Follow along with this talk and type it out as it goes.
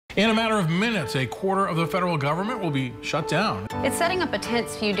In a matter of minutes, a quarter of the federal government will be shut down. It's setting up a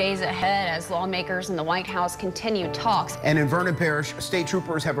tense few days ahead as lawmakers in the White House continue talks. And in Vernon Parish, state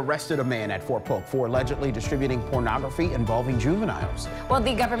troopers have arrested a man at Fort Polk for allegedly distributing pornography involving juveniles. Well,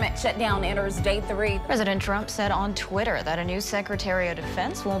 the government shutdown enters day 3. President Trump said on Twitter that a new Secretary of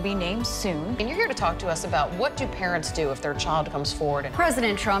Defense will be named soon. And you're here to talk to us about what do parents do if their child comes forward.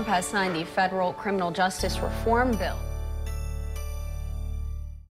 President Trump has signed the federal criminal justice reform bill.